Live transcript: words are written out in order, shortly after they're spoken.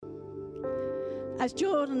As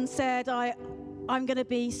Jordan said, I'm going to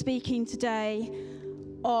be speaking today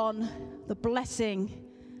on the blessing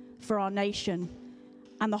for our nation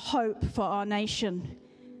and the hope for our nation.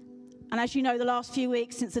 And as you know, the last few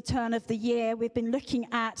weeks since the turn of the year, we've been looking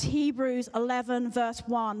at Hebrews 11, verse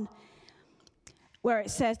 1, where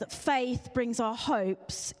it says that faith brings our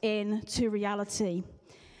hopes into reality.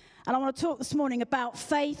 And I want to talk this morning about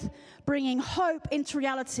faith bringing hope into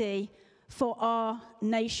reality for our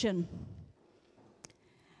nation.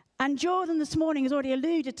 And Jordan this morning has already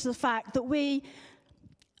alluded to the fact that we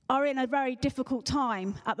are in a very difficult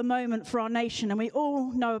time at the moment for our nation, and we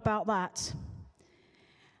all know about that.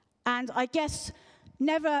 And I guess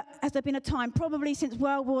never has there been a time, probably since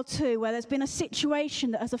World War II, where there's been a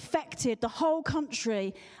situation that has affected the whole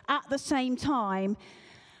country at the same time,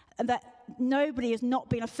 and that nobody has not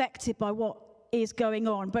been affected by what is going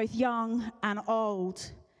on, both young and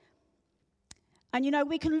old. And you know,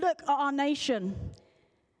 we can look at our nation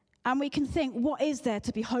and we can think, what is there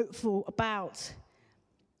to be hopeful about?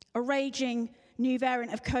 A raging new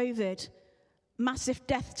variant of COVID, massive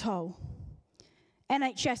death toll,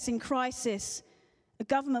 NHS in crisis, a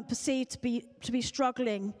government perceived to be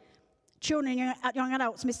struggling, children and young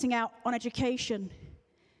adults missing out on education,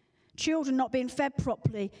 children not being fed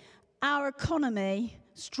properly, our economy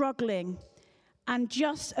struggling, and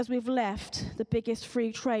just as we've left the biggest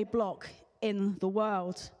free trade bloc in the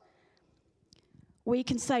world. We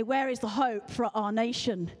can say, where is the hope for our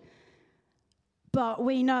nation? But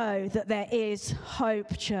we know that there is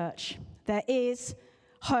hope, church. There is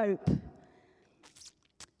hope.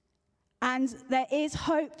 And there is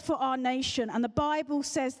hope for our nation. And the Bible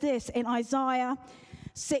says this in Isaiah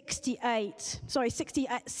 66,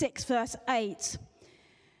 verse 8.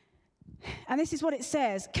 And this is what it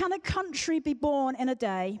says. Can a country be born in a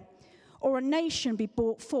day, or a nation be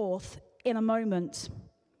brought forth in a moment?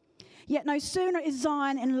 Yet no sooner is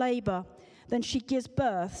Zion in labor than she gives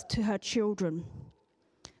birth to her children.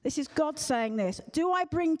 This is God saying this. Do I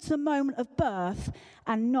bring to the moment of birth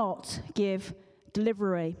and not give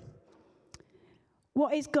delivery?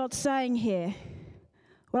 What is God saying here?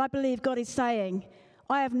 Well, I believe God is saying,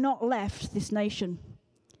 I have not left this nation.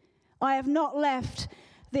 I have not left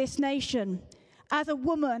this nation. As a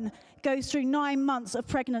woman goes through 9 months of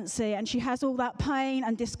pregnancy and she has all that pain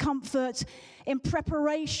and discomfort in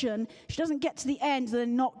preparation, she doesn't get to the end and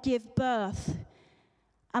then not give birth.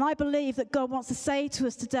 And I believe that God wants to say to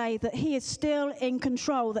us today that he is still in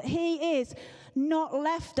control, that he is not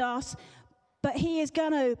left us, but he is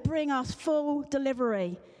going to bring us full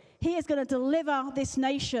delivery. He is going to deliver this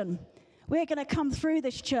nation. We're going to come through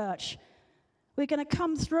this, church. We're going to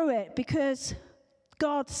come through it because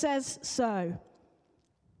God says so.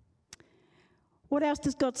 What else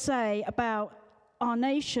does God say about our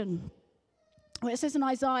nation? Well, it says in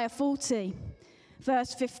Isaiah 40,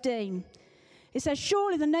 verse 15, it says,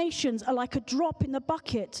 surely the nations are like a drop in the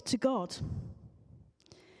bucket to God.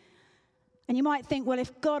 And you might think, well,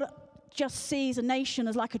 if God just sees a nation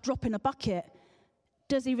as like a drop in a bucket,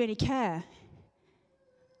 does he really care?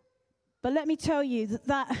 But let me tell you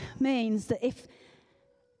that means that if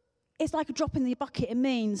it's like a drop in the bucket, it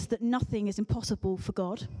means that nothing is impossible for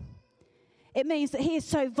God. It means that he is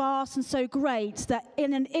so vast and so great that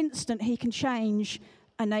in an instant he can change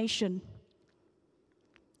a nation.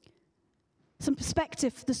 Some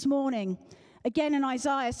perspective this morning. Again in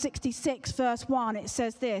Isaiah 66 verse 1 it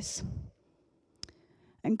says this.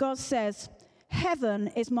 And God says, heaven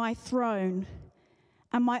is my throne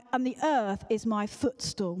and the earth is my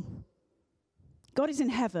footstool. God is in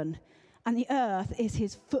heaven and the earth is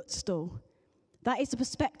his footstool. That is the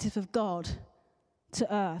perspective of God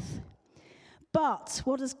to earth. But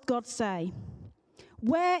what does God say?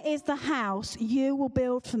 Where is the house you will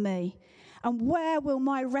build for me? And where will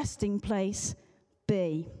my resting place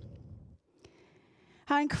be?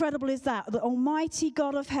 How incredible is that? The Almighty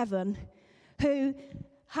God of heaven, who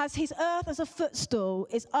has his earth as a footstool,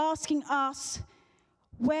 is asking us,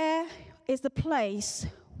 where is the place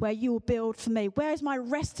where you will build for me? Where is my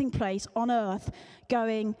resting place on earth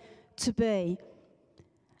going to be?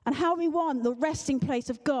 And how we want the resting place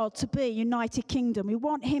of God to be United Kingdom. We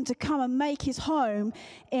want him to come and make his home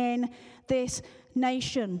in this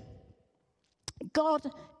nation. God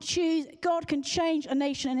can change a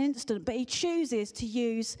nation in an instant, but he chooses to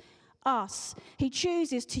use us. He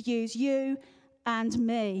chooses to use you and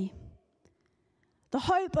me. The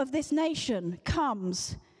hope of this nation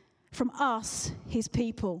comes from us, his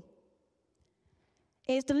people.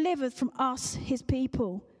 It is delivered from us, his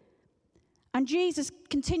people. And Jesus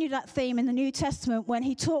continued that theme in the New Testament when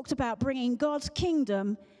he talked about bringing God's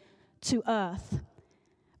kingdom to earth.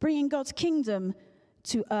 Bringing God's kingdom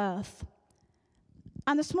to earth.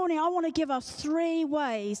 And this morning, I want to give us 3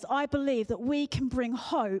 ways I believe that we can bring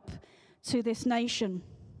hope to this nation.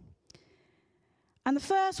 And the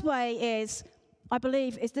first way is, I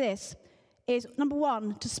believe, is this, is number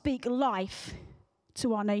 1, to speak life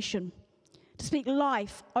to our nation, to speak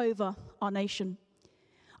life over our nation.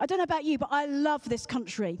 I don't know about you, but I love this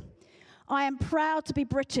country. I am proud to be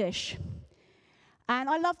British. And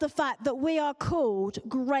I love the fact that we are called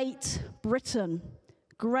Great Britain.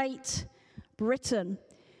 Great Britain.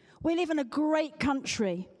 We live in a great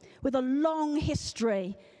country with a long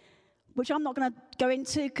history, which I'm not going to go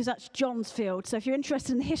into because that's John's field. So if you're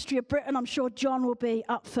interested in the history of Britain, I'm sure John will be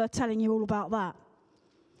up for telling you all about that.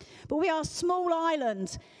 But we are a small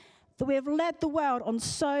island that we have led the world on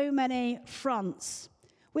so many fronts.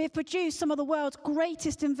 We have produced some of the world's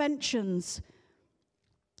greatest inventions.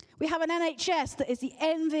 We have an NHS that is the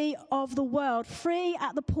envy of the world, free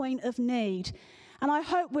at the point of need. And I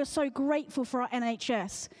hope we're so grateful for our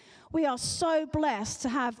NHS. We are so blessed to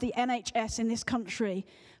have the NHS in this country.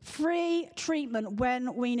 Free treatment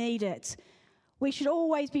when we need it. We should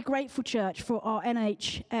always be grateful, church, for our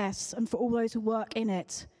NHS and for all those who work in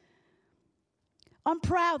it. I'm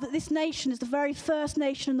proud that this nation is the very first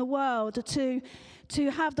nation in the world to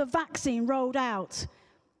have the vaccine rolled out.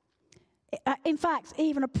 In fact,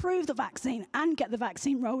 even approve the vaccine and get the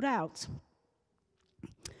vaccine rolled out.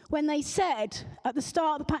 When they said at the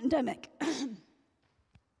start of the pandemic,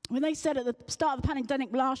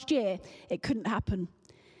 last year, it couldn't happen.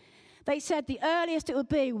 They said the earliest it would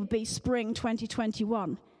be spring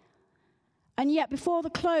 2021. And yet, before the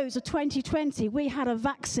close of 2020, we had a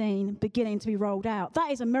vaccine beginning to be rolled out.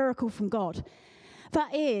 That is a miracle from God.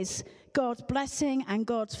 That is God's blessing and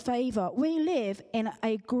God's favor. We live in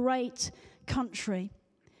a great country.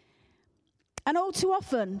 And all too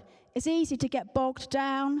often, it's easy to get bogged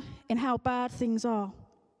down in how bad things are.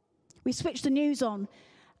 We switch the news on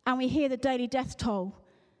and we hear the daily death toll.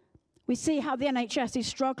 We see how the NHS is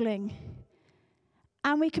struggling.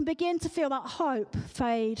 And we can begin to feel that hope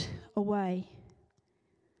fade away.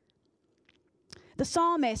 The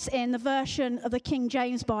psalmist in the version of the King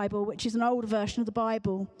James Bible, which is an older version of the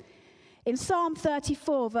Bible, in Psalm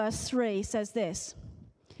 34, verse 3, says this: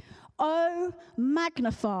 "Oh,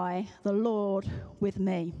 magnify the Lord with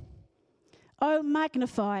me. Oh,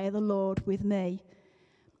 magnify the Lord with me."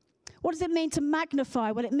 What does it mean to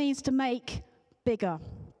magnify? Well, it means to make bigger.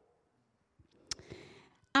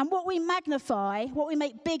 And what we magnify, what we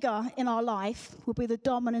make bigger in our life, will be the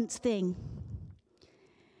dominant thing.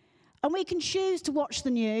 And we can choose to watch the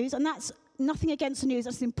news, and that's nothing against the news.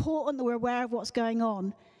 It's important that we're aware of what's going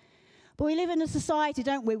on. But we live in a society,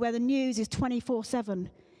 don't we, where the news is 24/7.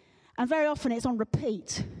 And very often it's on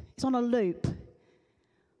repeat. It's on a loop.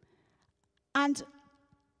 And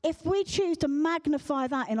if we choose to magnify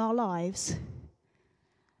that in our lives,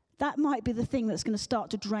 that might be the thing that's going to start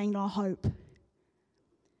to drain our hope.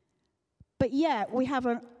 But yet, we have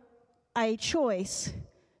a choice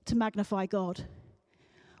to magnify God.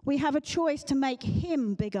 We have a choice to make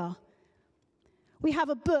him bigger. We have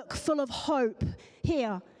a book full of hope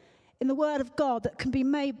here in the Word of God that can be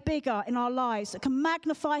made bigger in our lives, that can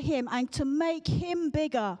magnify him and to make him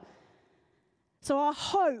bigger. So our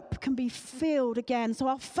hope can be filled again, so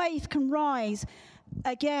our faith can rise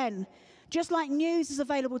again. Just like news is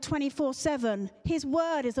available 24/7, his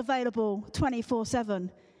word is available 24/7.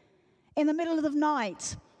 In the middle of the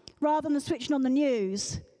night, rather than switching on the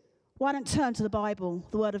news, why don't turn to the Bible,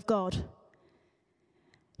 the Word of God?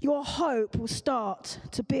 Your hope will start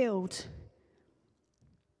to build.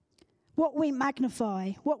 What we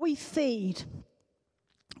magnify, what we feed,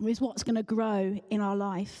 is what's going to grow in our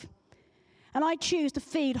life. And I choose to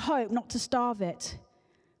feed hope, not to starve it.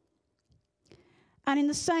 And in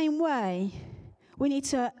the same way, we need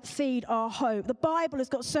to feed our hope. The Bible has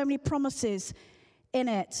got so many promises in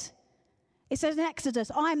it. It says in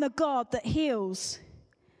Exodus, "I am the God that heals."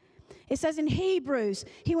 It says in Hebrews,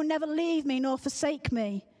 "He will never leave me nor forsake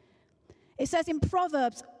me." It says in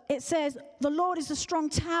Proverbs, it says, "The Lord is a strong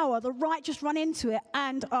tower, the righteous run into it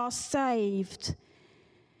and are saved."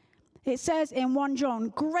 It says in 1 John,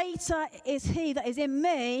 "Greater is he that is in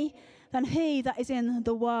me than he that is in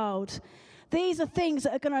the world." These are things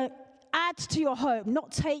that are going to add to your hope,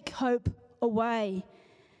 not take hope away.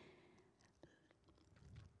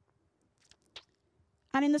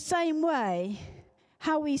 And in the same way,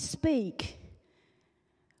 how we speak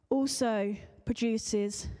also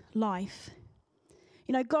produces life.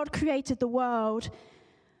 You know, God created the world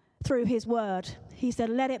through his word. He said,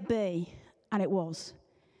 "Let it be," and it was.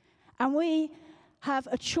 And we have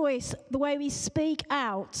a choice. The way we speak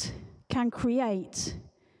out can create.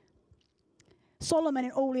 Solomon,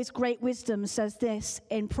 in all his great wisdom, says this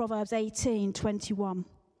in Proverbs 18:21.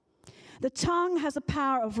 The tongue has the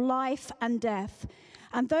power of life and death,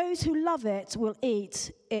 and those who love it will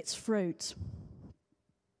eat its fruit.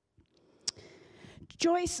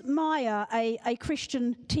 Joyce Meyer, a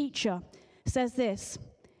Christian teacher, says this: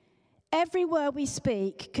 every word we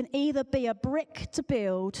speak can either be a brick to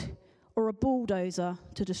build or a bulldozer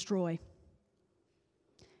to destroy.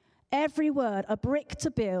 Every word, a brick to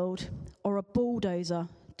build or a bulldozer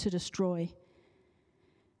to destroy.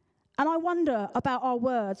 And I wonder about our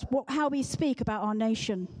words, how we speak about our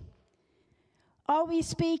nation. Are we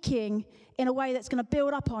speaking in a way that's going to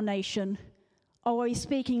build up our nation, or are we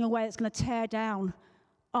speaking in a way that's going to tear down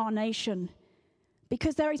our nation?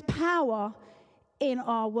 Because there is power in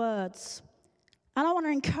our words. And I want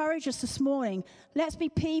to encourage us this morning, let's be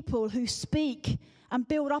people who speak and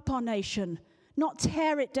build up our nation, not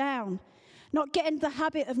tear it down, not get into the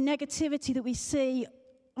habit of negativity that we see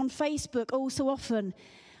on Facebook all so often,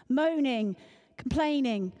 moaning,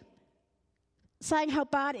 complaining, saying how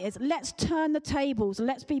bad it is. Let's turn the tables.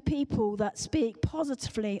 Let's be people that speak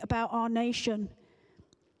positively about our nation.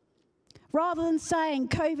 Rather than saying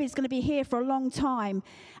COVID is going to be here for a long time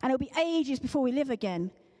and it'll be ages before we live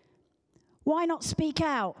again, why not speak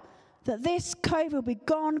out that this COVID will be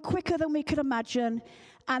gone quicker than we could imagine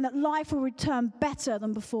and that life will return better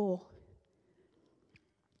than before?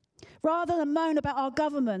 Rather than moan about our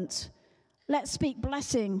government, let's speak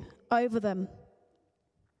blessing over them.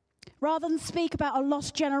 Rather than speak about a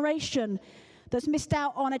lost generation that's missed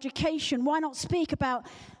out on education, why not speak about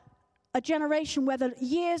a generation where the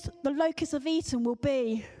locusts have eaten will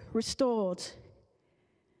be restored?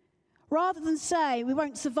 Rather than say we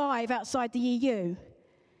won't survive outside the EU,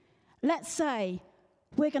 let's say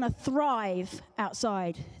we're going to thrive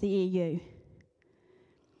outside the EU.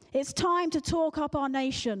 It's time to talk up our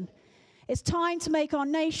nation. It's time to make our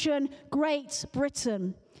nation Great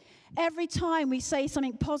Britain. Every time we say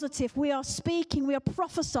something positive, we are speaking, we are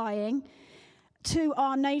prophesying to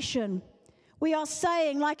our nation. We are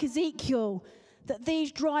saying, like Ezekiel, that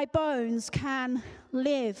these dry bones can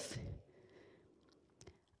live.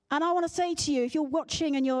 And I want to say to you, if you're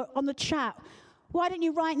watching and you're on the chat, why don't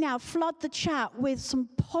you right now flood the chat with some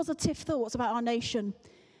positive thoughts about our nation?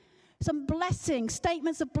 Some blessing,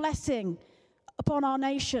 statements of blessing upon our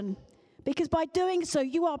nation. Because by doing so,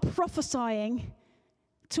 you are prophesying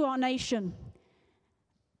to our nation.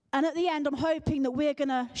 And at the end, I'm hoping that we're going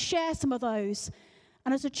to share some of those.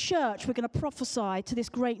 And as a church, we're going to prophesy to this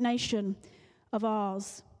great nation of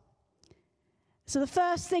ours. So the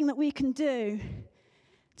first thing that we can do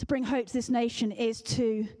to bring hope to this nation is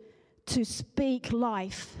to speak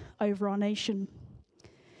life over our nation.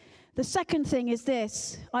 The second thing is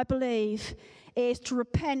this, I believe, is to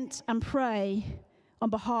repent and pray on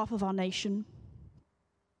behalf of our nation.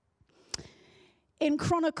 In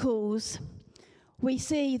Chronicles, we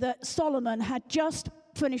see that Solomon had just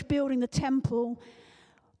finished building the temple,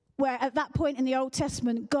 where at that point in the Old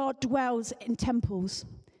Testament, God dwells in temples.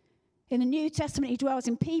 In the New Testament, he dwells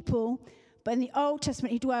in people, but in the Old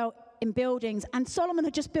Testament, he dwelt in buildings. And Solomon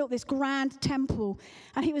had just built this grand temple,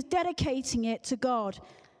 and he was dedicating it to God.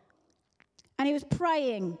 And he was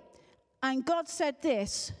praying, and God said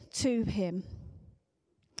this to him.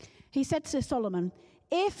 He said to Solomon,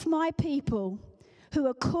 "If my people who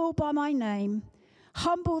are called by my name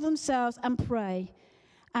humble themselves and pray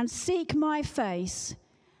and seek my face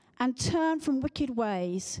and turn from wicked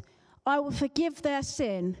ways, I will forgive their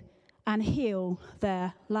sin and heal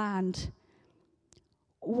their land."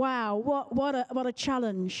 Wow, what a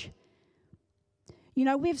challenge. You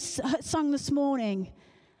know, we've sung this morning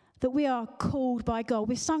that we are called by God.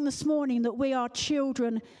 We've sung this morning that we are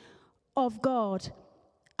children of God.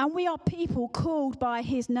 And we are people called by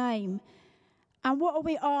his name. And what are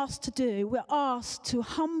we asked to do? We're asked to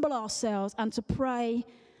humble ourselves and to pray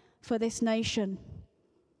for this nation.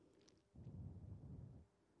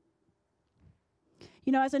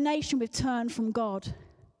 You know, as a nation, we've turned from God.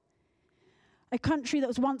 A country that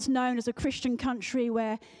was once known as a Christian country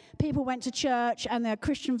where people went to church and their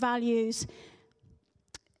Christian values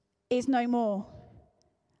is no more.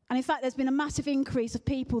 And in fact, there's been a massive increase of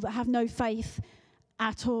people that have no faith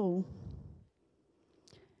at all.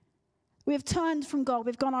 We've turned from God,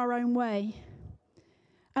 we've gone our own way.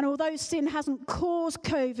 And although sin hasn't caused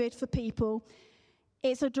COVID for people,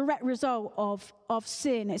 it's a direct result of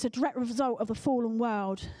sin. It's a direct result of the fallen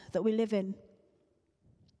world that we live in.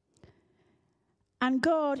 And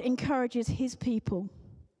God encourages his people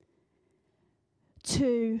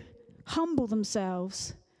to humble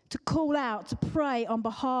themselves, to call out, to pray on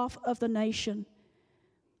behalf of the nation.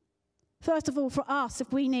 First of all, for us,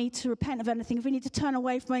 if we need to repent of anything, if we need to turn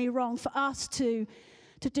away from any wrong, for us to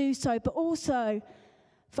do so, but also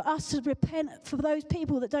for us to repent for those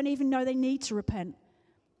people that don't even know they need to repent.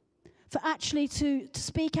 For actually to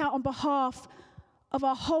speak out on behalf of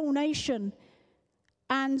our whole nation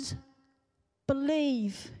and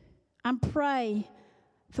believe and pray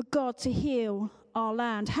for God to heal our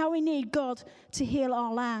land. How we need God to heal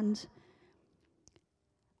our land.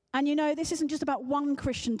 And you know, this isn't just about one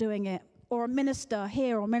Christian doing it, or a minister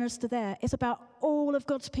here or a minister there. It's about all of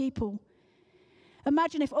God's people.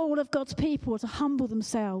 Imagine if all of God's people were to humble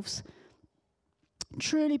themselves,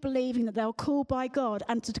 truly believing that they're called by God,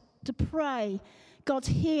 and to pray God's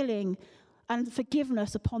healing and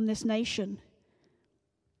forgiveness upon this nation.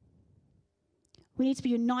 We need to be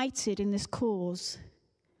united in this cause.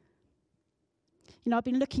 You know, I've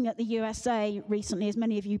been looking at the USA recently, as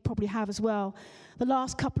many of you probably have as well, the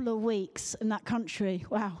last couple of weeks in that country.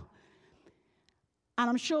 Wow. And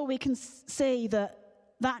I'm sure we can see that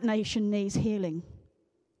that nation needs healing.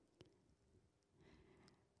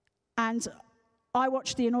 And I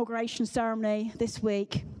watched the inauguration ceremony this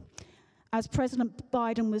week as President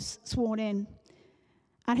Biden was sworn in.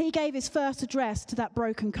 And he gave his first address to that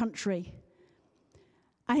broken country.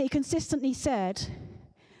 And he consistently said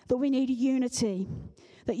that we need unity,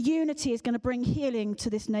 that unity is going to bring healing to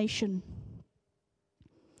this nation.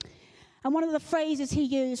 And one of the phrases he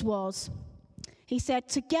used was, he said,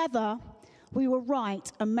 "Together we will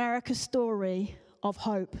write America's story of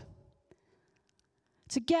hope."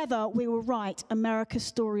 Together we will write America's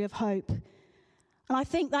story of hope. And I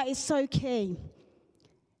think that is so key.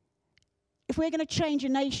 If we're going to change a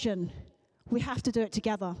nation, we have to do it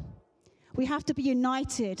together. We have to be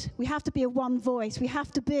united. We have to be a one voice. We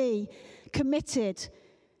have to be committed.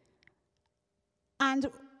 And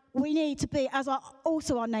we need to be, as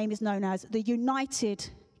also our name is known as, the United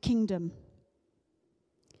Kingdom.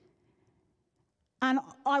 And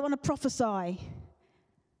I want to prophesy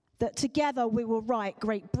that together we will write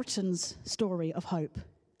Great Britain's story of hope.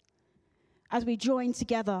 As we join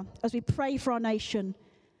together, as we pray for our nation,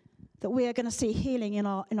 that we are going to see healing in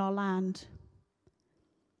our land.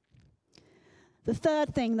 The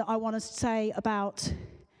third thing that I want to say about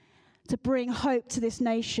to bring hope to this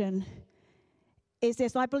nation is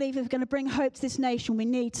this. I believe if we're going to bring hope to this nation, we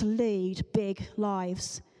need to lead big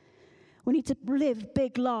lives. We need to live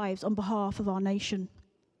big lives on behalf of our nation.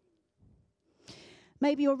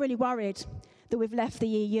 Maybe you're really worried that we've left the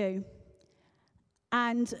EU.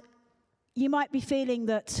 And you might be feeling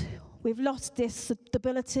that we've lost this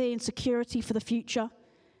stability and security for the future.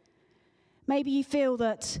 Maybe you feel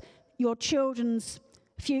that your children's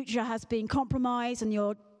future has been compromised and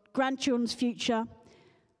your grandchildren's future.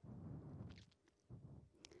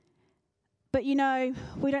 But you know,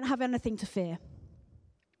 we don't have anything to fear.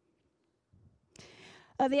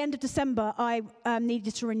 At the end of December, I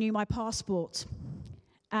needed to renew my passport.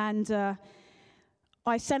 And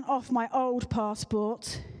I sent off my old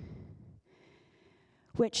passport,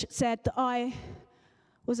 which said that I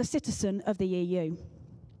was a citizen of the EU.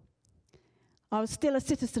 I was still a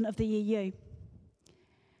citizen of the EU.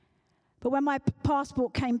 But when my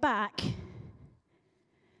passport came back,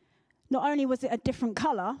 not only was it a different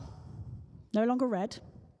colour, no longer red,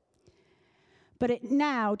 but it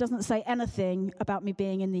now doesn't say anything about me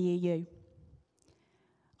being in the EU.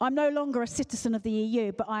 I'm no longer a citizen of the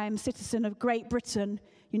EU, but I am a citizen of Great Britain,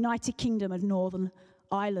 United Kingdom of Northern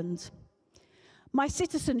Ireland. My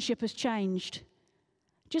citizenship has changed.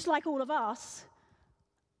 Just like all of us,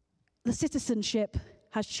 the citizenship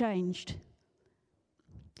has changed.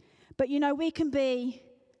 But you know, we can be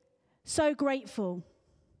so grateful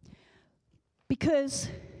because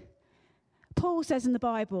Paul says in the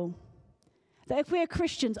Bible that if we're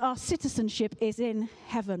Christians, our citizenship is in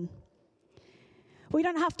heaven. We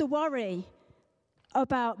don't have to worry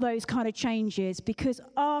about those kind of changes because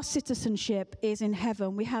our citizenship is in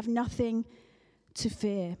heaven. We have nothing to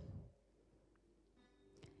fear.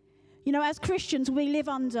 You know, as Christians, we live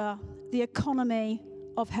under the economy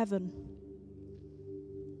of heaven.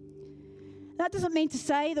 That doesn't mean to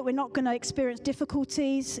say that we're not going to experience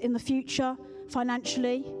difficulties in the future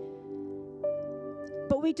financially.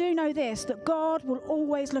 But we do know this, that God will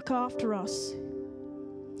always look after us.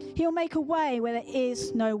 He'll make a way where there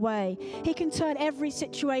is no way. He can turn every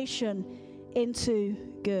situation into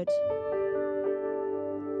good.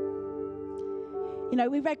 You know,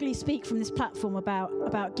 we regularly speak from this platform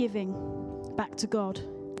about giving back to God.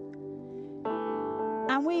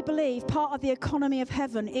 And we believe part of the economy of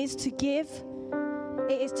heaven is to give.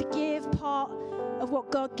 It is to give part of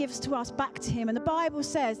what God gives to us back to him. And the Bible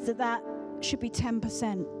says that should be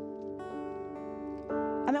 10%.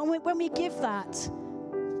 And then when we give that,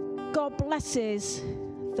 God blesses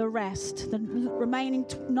the rest, the remaining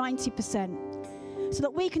 90%, so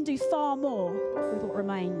that we can do far more with what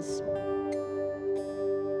remains.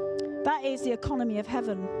 That is the economy of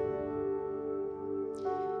heaven.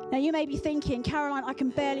 Now you may be thinking, Caroline, I can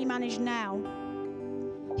barely manage now.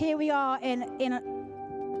 Here we are in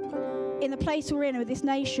the place we're in with this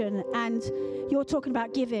nation, and you're talking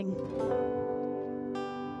about giving.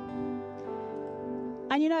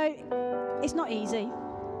 And you know, it's not easy.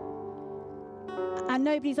 And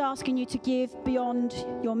nobody's asking you to give beyond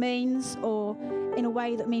your means or in a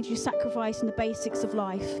way that means you sacrifice in the basics of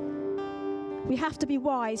life. We have to be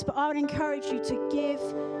wise, but I would encourage you to give,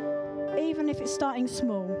 even if it's starting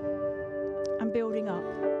small and building up.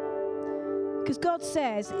 Because God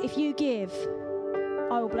says, if you give,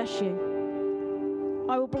 I will bless you.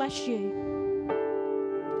 I will bless you.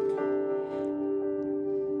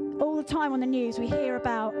 All the time on the news, we hear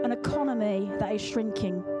about an economy that is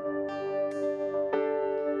shrinking.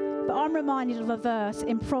 But I'm reminded of a verse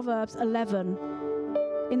in Proverbs 11,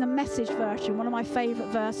 in the Message version, one of my favorite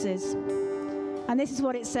verses. And this is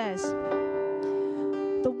what it says.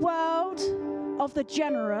 The world of the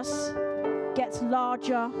generous gets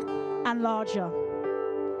larger and larger,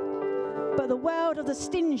 but the world of the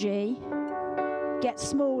stingy gets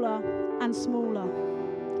smaller and smaller.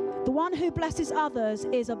 The one who blesses others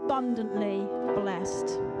is abundantly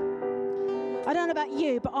blessed. I don't know about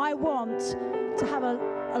you, but I want to have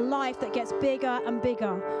a life that gets bigger and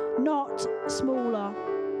bigger, not smaller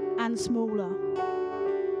and smaller.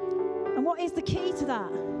 And what is the key to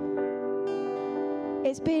that?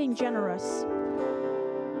 It's being generous.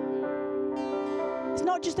 It's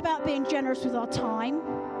not just about being generous with our time,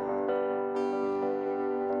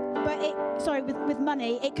 but with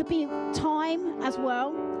money. It could be time as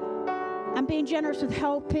well, and being generous with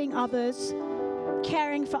helping others,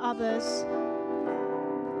 caring for others.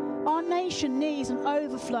 Our nation needs an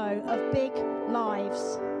overflow of big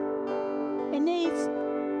lives. It needs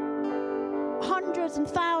hundreds and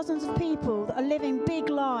thousands of people that are living big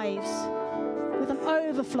lives with an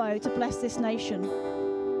overflow to bless this nation.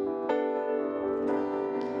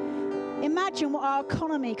 Imagine what our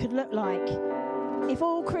economy could look like if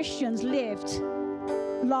all Christians lived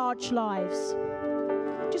large lives.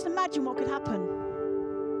 Just imagine what could happen.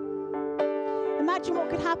 Imagine what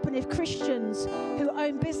could happen if Christians who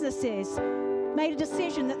own businesses made a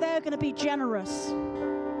decision that they're going to be generous.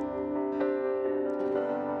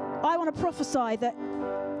 I want to prophesy that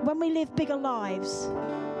when we live bigger lives,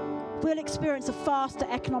 we'll experience a faster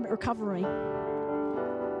economic recovery.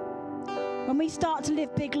 When we start to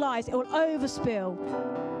live big lives, it will overspill,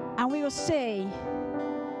 and we will see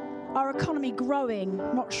our economy growing,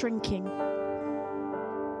 not shrinking.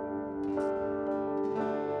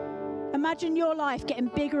 Imagine your life getting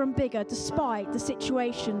bigger and bigger despite the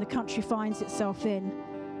situation the country finds itself in.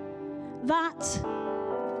 That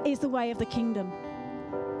is the way of the kingdom.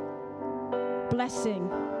 Blessing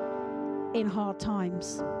in hard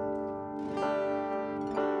times.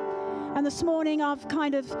 And this morning I've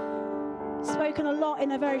kind of spoken a lot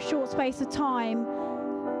in a very short space of time,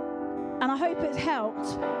 and I hope it's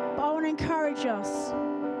helped, but I want to encourage us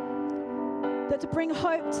that to bring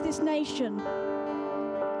hope to this nation,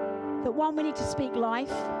 that one, we need to speak life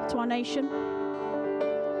to our nation,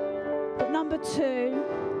 but number two,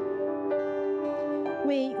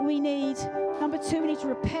 we need to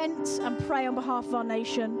repent and pray on behalf of our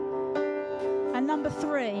nation, and number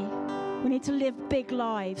three, we need to live big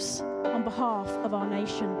lives on behalf of our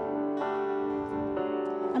nation.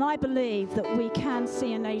 And I believe that we can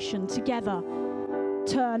see a nation together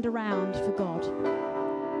turned around for God.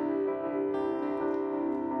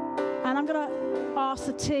 And I'm going to ask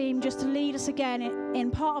the team just to lead us again in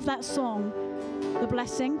part of that song, The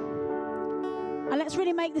Blessing. And let's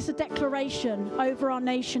really make this a declaration over our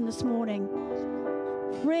nation this morning.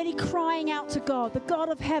 Really crying out to God, the God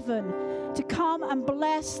of heaven, to come and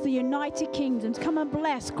bless the United Kingdom, to come and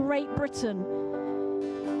bless Great Britain.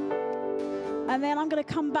 And then I'm going to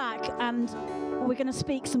come back and we're going to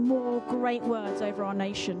speak some more great words over our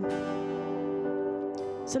nation.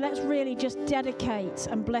 So let's really just dedicate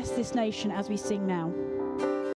and bless this nation as we sing now.